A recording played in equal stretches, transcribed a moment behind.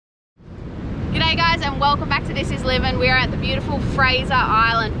Hey guys, and welcome back to This Is LIV'N. We are at the beautiful Fraser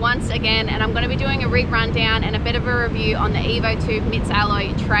Island once again, and I'm going to be doing a rig rundown and a bit of a review on the EVO2 MITS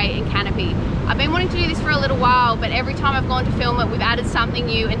alloy tray and canopy. I've been wanting to do this for a little while, but every time I've gone to film it, we've added something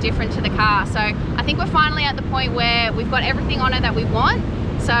new and different to the car. So I think we're finally at the point where we've got everything on it that we want.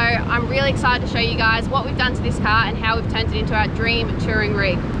 So I'm really excited to show you guys what we've done to this car and how we've turned it into our dream touring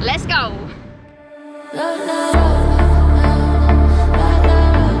rig. Let's go!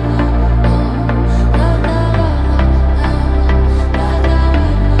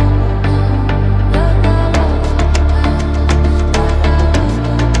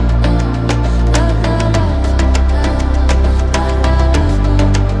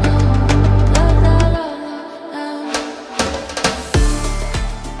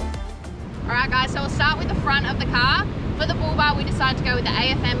 To go with the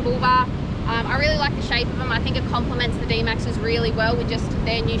AFM BullBar. I really like the shape of them. I think it complements the Dmaxes really well with just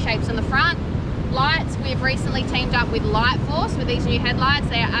their new shapes on the front. Lights, we've recently teamed up with Lightforce with these new headlights.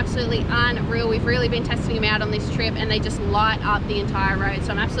 They are absolutely unreal. We've really been testing them out on this trip and they just light up the entire road,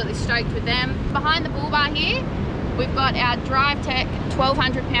 so I'm absolutely stoked with them. Behind the BullBar here, we've got our DriveTech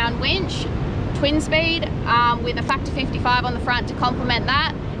 1200 pound winch, twin speed with a factor 55 on the front to complement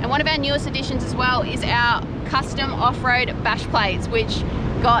that. And one of our newest additions as well is our custom off-road bash plates, which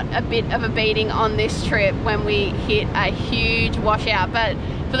got a bit of a beating on this trip when we hit a huge washout. But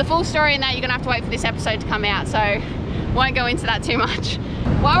for the full story in that, you're gonna have to wait for this episode to come out, so won't go into that too much.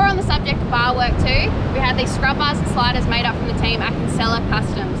 While we're on the subject of bar work too, we have these scrub bars and sliders made up from the team at Kinsela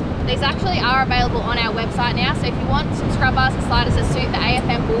Kustoms. These actually are available on our website now, so if you want some scrub bars and sliders that suit the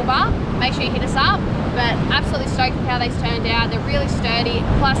AFM BullBar, make sure you hit us up. But absolutely stoked with how these turned out. They're really sturdy.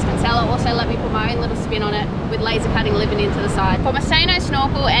 Plus Kinsela also let me put my own little spin on it with laser cutting LIV'N into the side. For my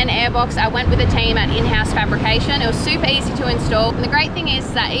Snorkel and airbox, I went with a team at Inhouse Fabrications. It was super easy to install. And the great thing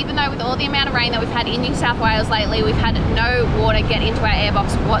is that even though with all the amount of rain that we've had in New South Wales lately, we've had no water get into our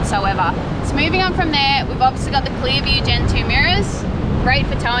airbox whatsoever. So moving on from there, we've obviously got the Clearview Gen 2 mirrors. Great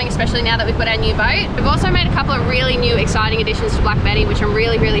for towing, especially now that we've got our new boat. We've also made a couple of really new exciting additions to Black Betty, which I'm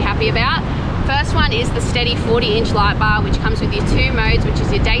really happy about. First one is the STEDI 40-inch light bar, which comes with your two modes, which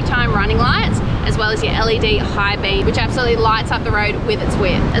is your daytime running lights, as well as your LED high beam, which absolutely lights up the road with its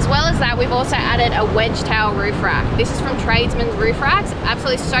width. As well as that, we've also added a wedge tail roof rack. This is from Tradesman's Roofracks.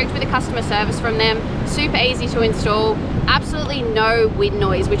 Absolutely stoked with the customer service from them. Super easy to install. Absolutely no wind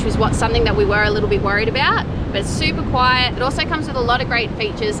noise, which was something that we were a little bit worried about, but it's super quiet. It also comes with a lot of great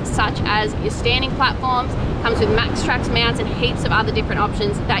features, such as your standing platforms, comes with max tracks mounts and heaps of other different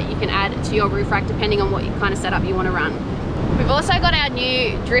options that you can add to your roof rack depending on what kind of setup you want to run. We've also got our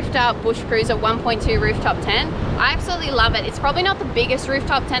new DRIFTA Bush Cruiser 1.2 rooftop tent. I absolutely love it. It's probably not the biggest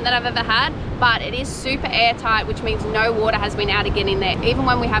rooftop tent that I've ever had, but it is super airtight, which means no water has been able to get in there. Even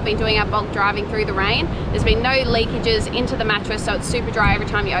when we have been doing our bulk driving through the rain, there's been no leakages into the mattress, so it's super dry every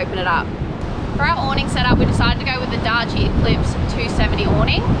time you open it up. For our awning setup, we decided to go with the Darchi Eclipse 270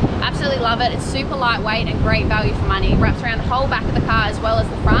 awning. Absolutely love it. It's super lightweight and great value for money. It wraps around the whole back of the car as well as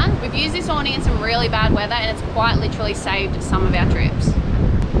the front. We've used this awning in some really bad weather and it's quite literally saved some of our trips.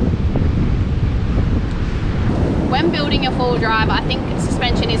 When building your four-wheel drive, I think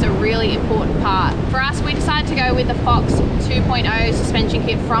suspension is a really important part. For us, we decided to go with the Fox 2.0 suspension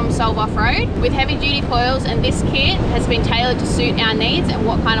kit from Offroad with heavy duty coils, and this kit has been tailored to suit our needs and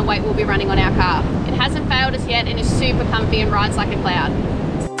what kind of weight we'll be running on our car. It hasn't failed us yet and is super comfy and rides like a cloud.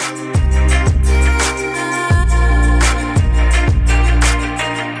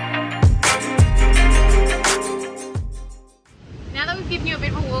 Giving you a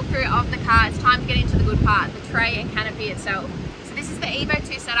bit of a walkthrough of the car, it's time to get into the good part, the tray and canopy itself. So this is the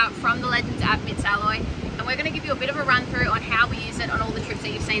EVO2 setup from the Legends app MITS alloy, and we're going to give you a bit of a run through on how we use it on all the trips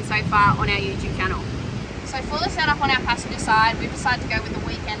that you've seen so far on our YouTube channel. So for the setup on our passenger side, we've decided to go with the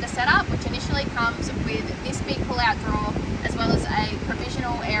Weekender setup, which initially comes with this big pull-out drawer, as well as a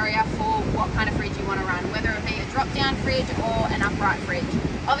provisional area for what kind of fridge you want to run, whether it be a drop-down fridge or an upright fridge.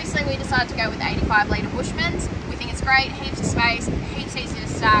 Obviously we decided to go with 85 litre Bushmans. We think it's great, heaps of space, heaps easy to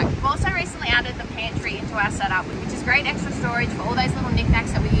stack. We've also recently added the pantry into our setup, which is great extra storage for all those little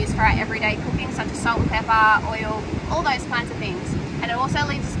knickknacks that we use for our everyday cooking, such as salt and pepper, oil, all those kinds of things. And it also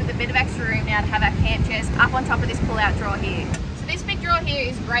leaves us with a bit of extra room now to have our camp chairs up on top of this pull-out drawer here. So this big drawer here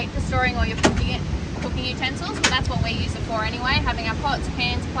is great for storing all your cooking utensils, but that's what we use it for anyway, having our pots,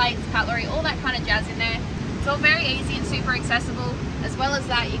 pans, plates, cutlery, all that kind of jazz in there. It's all very easy and super accessible. As well as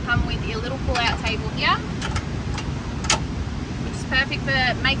that, you come with your little pull-out table here, which is perfect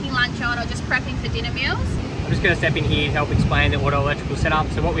for making lunch on or just prepping for dinner meals. I'm just going to step in here to help explain the auto electrical setup.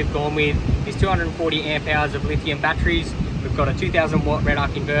 So what we've gone with is 240 amp hours of lithium batteries We've got a 2000 watt red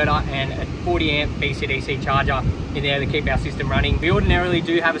arc inverter and a 40 amp BCDC charger in there to keep our system running. We ordinarily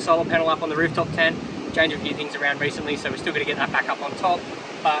do have a solar panel up on the rooftop tent. Changed a few things around recently, so we're still going to get that back up on top.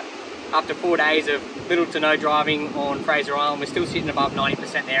 But after 4 days of little to no driving on Fraser Island, we're still sitting above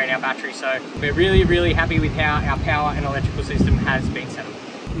 90% there in our battery. So we're really happy with how our power and electrical system has been set up.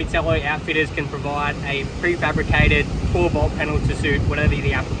 Mid-alloy outfitters can provide a prefabricated 4-volt panel to suit whatever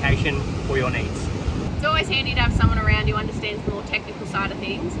the application for your needs. It's always handy to have someone around who understands the more technical side of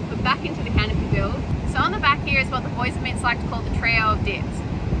things. But back into the canopy build. So on the back here is what the boys and mates like to call the trio of dips.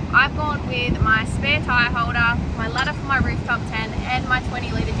 I've gone with my spare tyre holder, my ladder for my rooftop tent, and my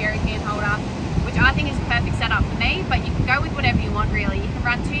 20-litre jerry can holder, which I think is a perfect setup for me, but you can go with whatever you want really. You can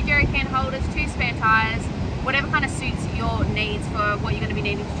run 2 jerry can holders, 2 spare tyres, whatever kind of suits your needs for what you're going to be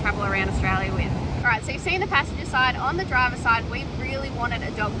needing to travel around Australia with. Alright, so you've seen the passenger side. On the driver's side, we really wanted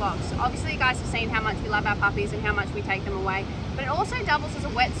a dog box. Obviously you guys have seen how much we love our puppies and how much we take them away, but it also doubles as a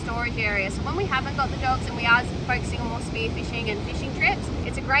wet storage area. So when we haven't got the dogs and we are focusing on more spearfishing and fishing trips,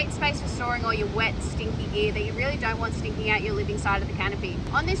 it's a great space for storing all your wet, stinky gear that you really don't want stinking out your living side of the canopy.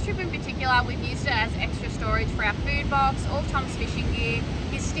 On this trip in particular, we've used it as extra storage for our food box, all Tom's fishing gear,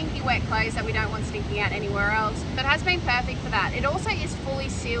 his stinky wet clothes that we don't want stinking out anywhere else. So it has been perfect for that. It also is fully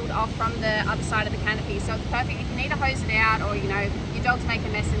sealed off from the other side of the canopy, so it's perfect if you need to hose it out, or you know, your dog's make a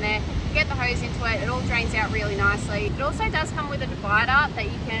mess in there, you get the hose into it, it all drains out really nicely. It also does come with a divider that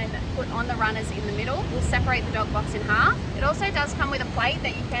you can put on the runners in the middle. We'll separate the dog box in half. It also does come with a plate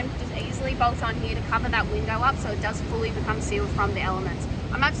that you can just easily bolt on here to cover that window up, so it does fully become sealed from the elements.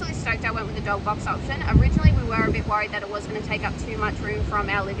 I'm absolutely stoked I went with the dog box option. Originally we were a bit worried that it was going to take up too much room from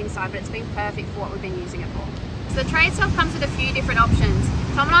our living side, but it's been perfect for what we've been using it for. So the tray itself comes with a few different options.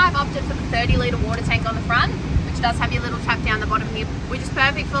 Tom and I have opted for the 30-litre water tank on the front, which does have your little tap down the bottom here, which is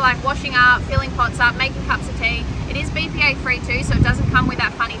perfect for like washing up, filling pots up, making cups of tea. It is BPA free too, so it doesn't come with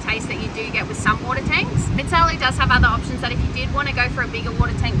that funny taste that you do get with some water tanks. Mid-Sally does have other options that if you did want to go for a bigger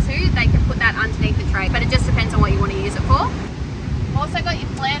water tank too, they can put that underneath the tray, but it just depends on what you want to use it for. Also got your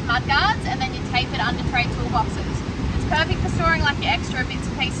flared mud guards, and then you tape it under tray toolboxes. It's perfect for storing like your extra bits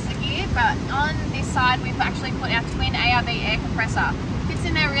and pieces of gear, but on this side we've actually put our twin ARB air compressor. Fits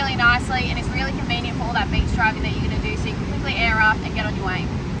in there really nicely and it's really convenient for all that beach driving that you're going to do, so you can quickly air up and get on your way.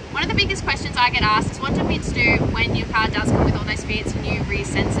 One of the biggest questions I get asked is what do bits do when your car does come with all those fancy new rear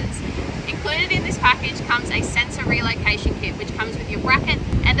sensors. Included in this package comes a sensor relocation kit, which comes with your bracket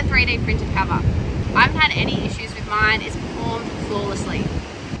and a 3D printed cover. I haven't had any issues with mine, it's performed flawlessly.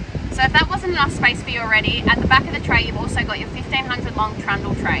 So if that wasn't enough space for you already, at the back of the tray you've also got your 1500 long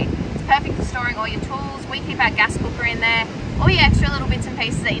trundle tray. It's perfect for storing all your tools. We keep our gas cooker in there. All your extra little bits and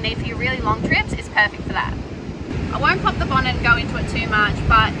pieces that you need for your really long trips is perfect for that. I won't pop the bonnet and go into it too much,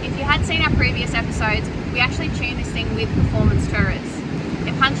 but if you had seen our previous episodes, we actually tuned this thing with performance tourists.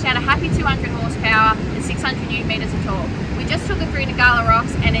 It punched out a happy 200 horsepower and 600 newton meters of torque. We just took it through Nagala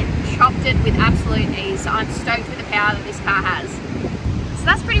Rocks and it chopped it with absolute ease, so I'm stoked with the power that this car has. So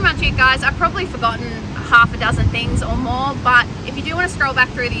that's pretty much it guys. I've probably forgotten half a dozen things or more, but if you do want to scroll back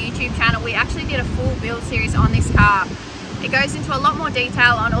through the YouTube channel, we actually did a full build series on this car. It goes into a lot more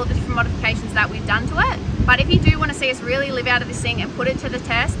detail on all the different modifications that we've done to it. But if you do want to see us really live out of this thing and put it to the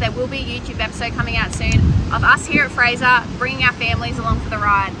test, there will be a YouTube episode coming out soon of us here at Fraser bringing our families along for the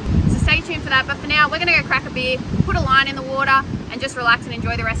ride. So stay tuned for that. But for now, we're going to go crack a beer, put a line in the water and just relax and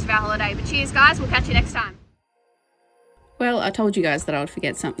enjoy the rest of our holiday. But cheers guys, we'll catch you next time. Well, I told you guys that I would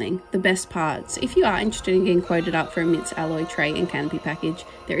forget something. The best parts. If you are interested in getting quoted up for a Mintz alloy tray and canopy package,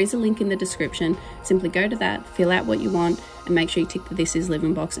 there is a link in the description. Simply go to that, fill out what you want, and make sure you tick the This Is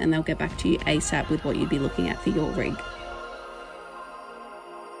Liv'N box and they'll get back to you ASAP with what you'd be looking at for your rig.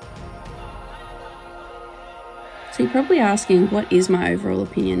 So you're probably asking, what is my overall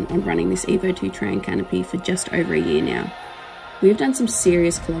opinion on running this EVO2 tray and canopy for just over a year now? We've done some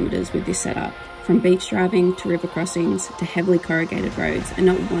serious kilometres with this setup. From beach driving to river crossings to heavily corrugated roads, and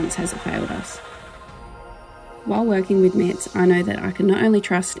not once has it failed us. While working with Mintz, I know that I can not only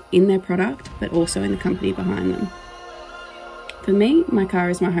trust in their product, but also in the company behind them. For me, my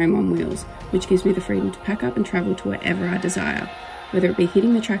car is my home on wheels, which gives me the freedom to pack up and travel to wherever I desire, whether it be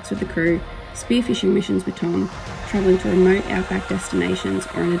hitting the tracks with the crew, spearfishing missions with Tom, travelling to remote outback destinations,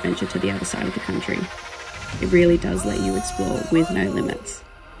 or an adventure to the other side of the country. It really does let you explore with no limits.